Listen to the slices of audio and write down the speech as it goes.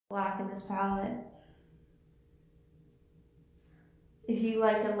black in this palette. If you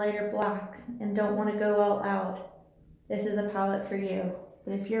like a lighter black and don't want to go all out, this is a palette for you.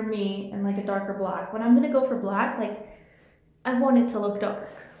 But if you're me and like a darker black, when I'm gonna go for black, like I want it to look dark,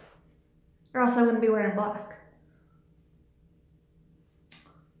 or else I wouldn't be wearing black.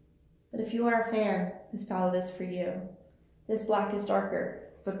 But if you are a fan, this palette is for you. This black is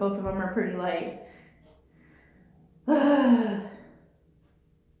darker, but both of them are pretty light.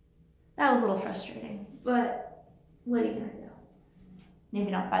 That was a little frustrating, but what are you gonna do? Maybe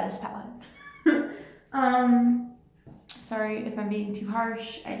not buy this palette. Sorry if I'm being too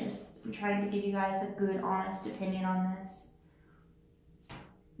harsh. I'm trying to give you guys a good, honest opinion on this.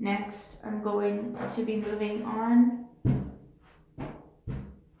 Next, I'm going to be moving on.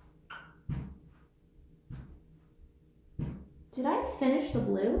 Did I finish the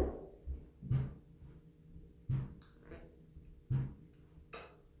blue?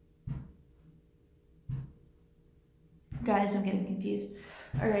 Guys, I'm getting confused.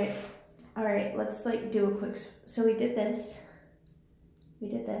 All right, let's like do a quick, so we did this, we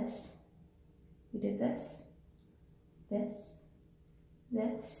did this, we did this, this,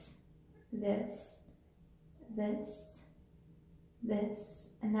 this, this, this, this,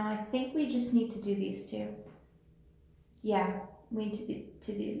 and now I think we just need to do these two. Yeah, we need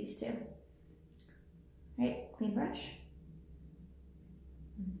to do these two. All right, clean brush.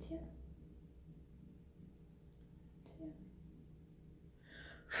 1, 2.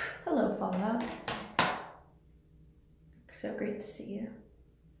 Hello, Fallout. So great to see you.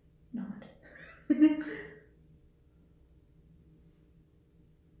 Nod.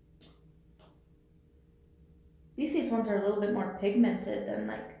 These ones are a little bit more pigmented than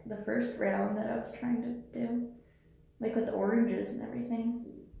like the first round that I was trying to do. Like with the oranges and everything.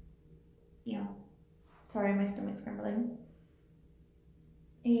 You know. Sorry, my stomach's grumbling.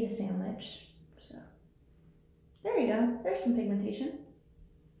 I ate a sandwich, so. There you go. There's some pigmentation.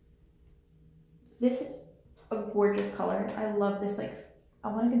 This is a gorgeous color. I love this, like,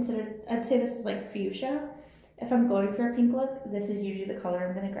 I'd say this is like fuchsia. If I'm going for a pink look, this is usually the color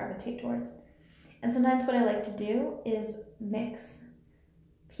I'm gonna gravitate towards. And sometimes what I like to do is mix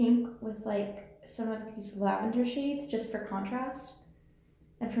pink with like some of these lavender shades just for contrast.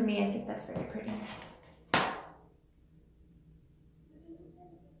 And for me, I think that's very pretty.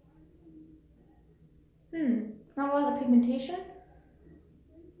 Not a lot of pigmentation.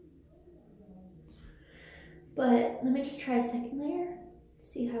 But let me just try a second layer,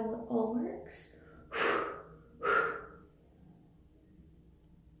 see how it all works.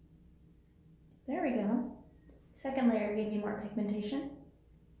 There we go. Second layer gave me more pigmentation.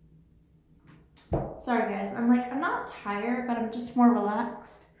 Sorry guys, I'm not tired, but I'm just more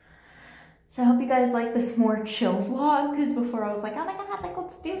relaxed. So I hope you guys like this more chill vlog, because before I was like, oh my god, like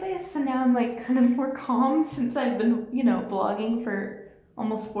let's do this. And now I'm like kind of more calm since I've been, you know, vlogging for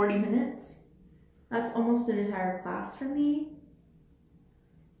almost 40 minutes. That's almost an entire class for me.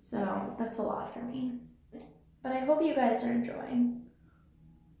 So that's a lot for me. But I hope you guys are enjoying.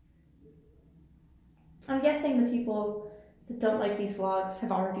 I'm guessing the people that don't like these vlogs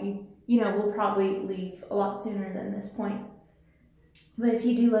have already, you know, will probably leave a lot sooner than this point. But if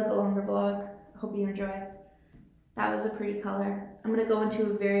you do like a longer vlog, I hope you enjoy. That was a pretty color. I'm gonna go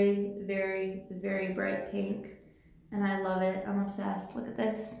into a very, very, very bright pink. And I love it, I'm obsessed. Look at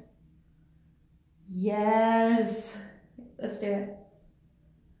this. Yes, let's do it.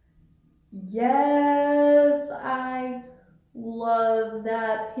 Yes, I love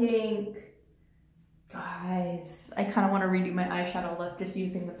that pink. Guys, I kind of want to redo my eyeshadow look just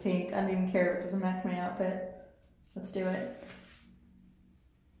using the pink. I don't even care if it doesn't match my outfit. Let's do it.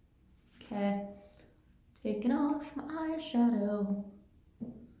 Okay, taking off my eyeshadow.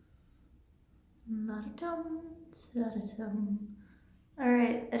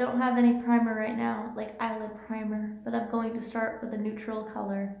 Alright, I don't have any primer right now, like eyelid primer, but I'm going to start with a neutral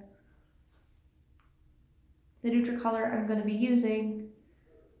color. The neutral color I'm going to be using,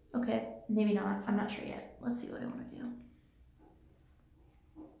 okay, maybe not, I'm not sure yet. Let's see what I want to do.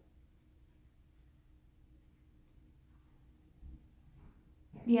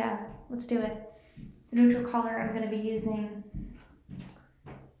 Yeah, let's do it. The neutral color I'm going to be using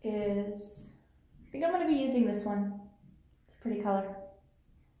is, I think I'm going to be using this one. It's a pretty color.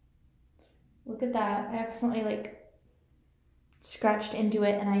 Look at that. I accidentally like scratched into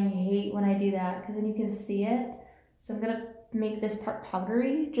it, and I hate when I do that because then you can see it. So I'm gonna make this part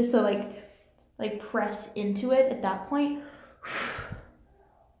powdery just so like press into it at that point.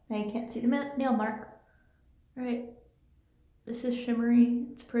 Now you can't see the nail mark. All right, this is shimmery.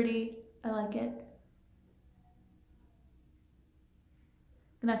 It's pretty. I like it.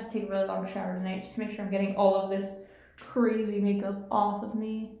 gonna have to take a really long shower tonight just to make sure I'm getting all of this crazy makeup off of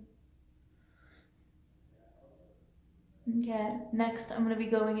me. Okay, next I'm gonna be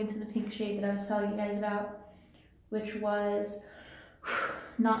going into the pink shade that I was telling you guys about, which was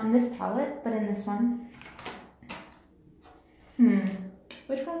not in this palette, but in this one.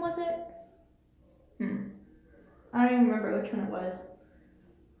 Which one was it? I don't even remember which one it was.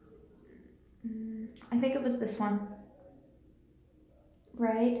 I think it was this one.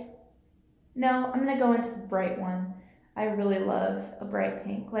 Right? No, I'm gonna go into the bright one. I really love a bright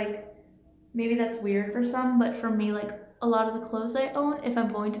pink. Like, maybe that's weird for some, but for me, like, a lot of the clothes I own, if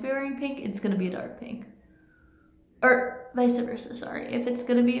I'm going to be wearing pink, it's gonna be a dark pink. Or vice versa, sorry. If it's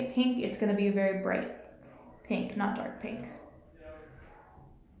gonna be a pink, it's gonna be a very bright pink, not dark pink.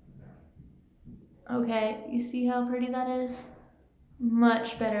 Okay, you see how pretty that is?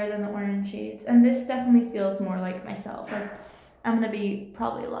 Much better than the orange shades. And this definitely feels more like myself. Like, I'm gonna be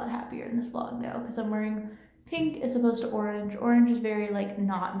probably a lot happier in this vlog now because I'm wearing pink as opposed to orange. Orange is very, like,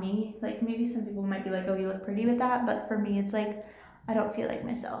 not me. Like, maybe some people might be like, oh, you look pretty with that, but for me, it's like, I don't feel like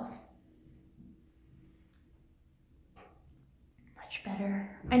myself. Much better.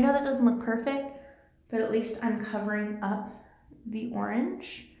 I know that doesn't look perfect, but at least I'm covering up the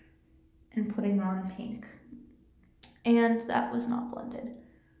orange and putting on pink. And that was not blended.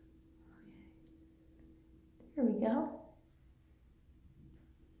 Here we go.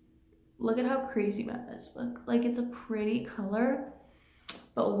 Look at how crazy my eyes look. Like, it's a pretty color,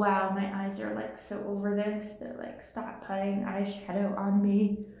 but wow, my eyes are like so over this. They're like, stop putting eyeshadow on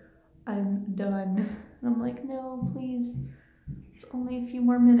me. I'm done. And I'm like, no, please. It's only a few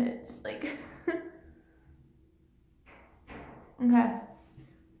more minutes. Like, okay.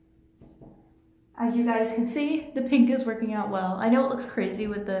 As you guys can see, the pink is working out well. I know it looks crazy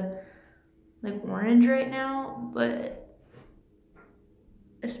with the, like, orange right now, but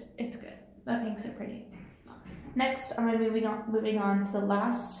it's good. The pinks are pretty. Next, I'm gonna be moving on to the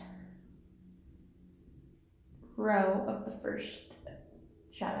last row of the first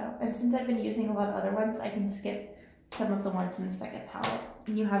shadow. And since I've been using a lot of other ones, I can skip some of the ones in the second palette.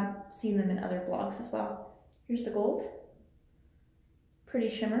 And you have seen them in other vlogs as well. Here's the gold.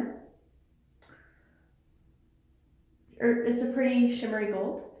 Pretty shimmer. Or it's a pretty shimmery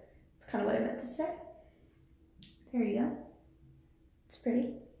gold. That's kind of what I meant to say. There you go. It's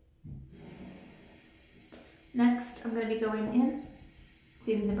pretty. Next, I'm going to be going in,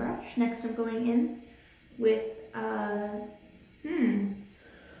 cleaning the brush. Next, I'm going in with,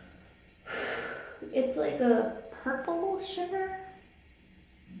 it's like a purple shimmer.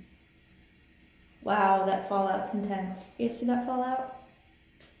 Wow, that fallout's intense. You see that fallout?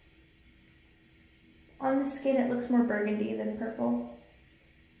 On the skin, it looks more burgundy than purple.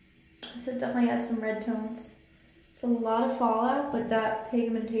 So it definitely has some red tones. It's a lot of fallout, but that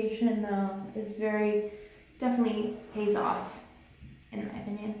pigmentation is very, definitely pays off, in my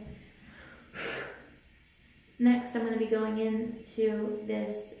opinion. Next, I'm going to be going into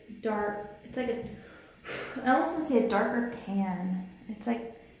this dark, it's like a, I almost want to say a darker tan. It's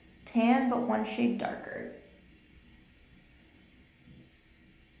like tan, but one shade darker.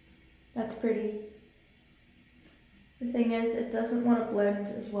 That's pretty. The thing is, it doesn't want to blend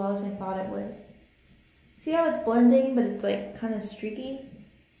as well as I thought it would. See how it's blending, but it's like kind of streaky?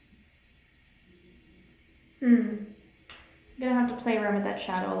 I'm gonna have to play around with that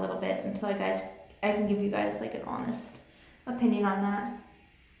shadow a little bit until I can give you guys like an honest opinion on that.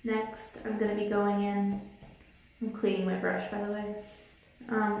 Next, I'm gonna be going in, I'm cleaning my brush by the way.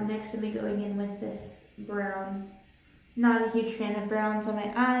 Next I'll be going in with this brown. Not a huge fan of browns on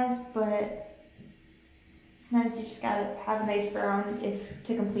my eyes, but sometimes you just gotta have a nice brown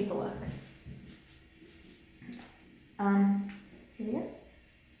to complete the look. Here we go.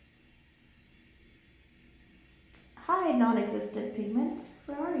 Hi, non-existent pigment.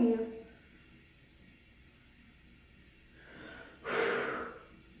 Where are you?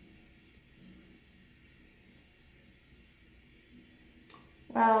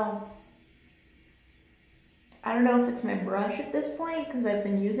 Wow. I don't know if it's my brush at this point because I've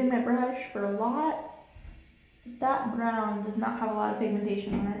been using my brush for a lot. But that brown does not have a lot of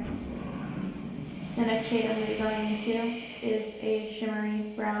pigmentation on it. The next shade I'm going to be going into is a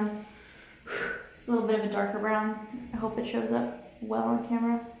shimmery brown. It's a little bit of a darker brown. I hope it shows up well on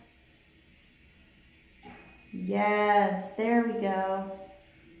camera. Yes, there we go.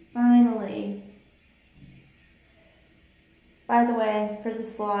 Finally. By the way, for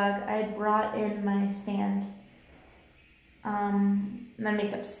this vlog, I brought in my stand.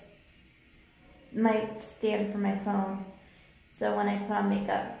 My stand for my phone. So when I put on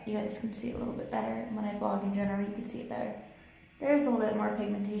makeup, you guys can see it a little bit better. And when I vlog in general, you can see it better. There's a little bit more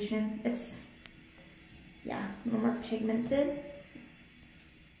pigmentation. It's, yeah, a little more pigmented.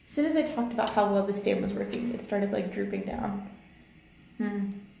 As soon as I talked about how well the stain was working, it started like drooping down.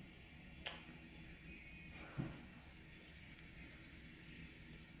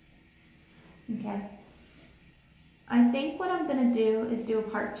 Okay. I think what I'm gonna do is do a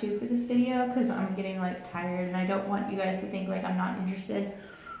part 2 for this video because I'm getting like tired and I don't want you guys to think like I'm not interested.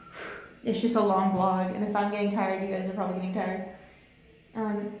 It's just a long vlog, and if I'm getting tired, you guys are probably getting tired.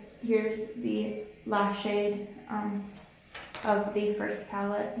 Here's the last shade of the first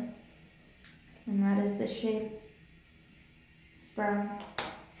palette, and that is this shade. It's brown.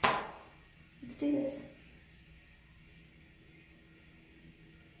 Let's do this.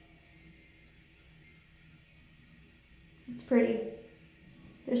 It's pretty.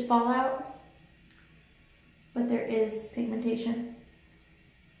 There's fallout, but there is pigmentation.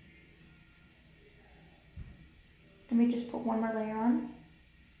 Let me just put one more layer on.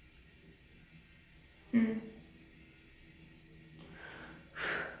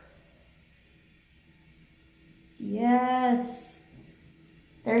 Yes.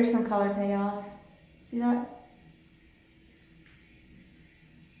 There's some color payoff. See that?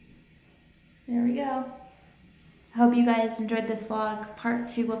 There we go. I hope you guys enjoyed this vlog. Part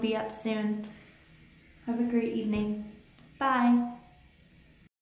 2 will be up soon. Have a great evening. Bye.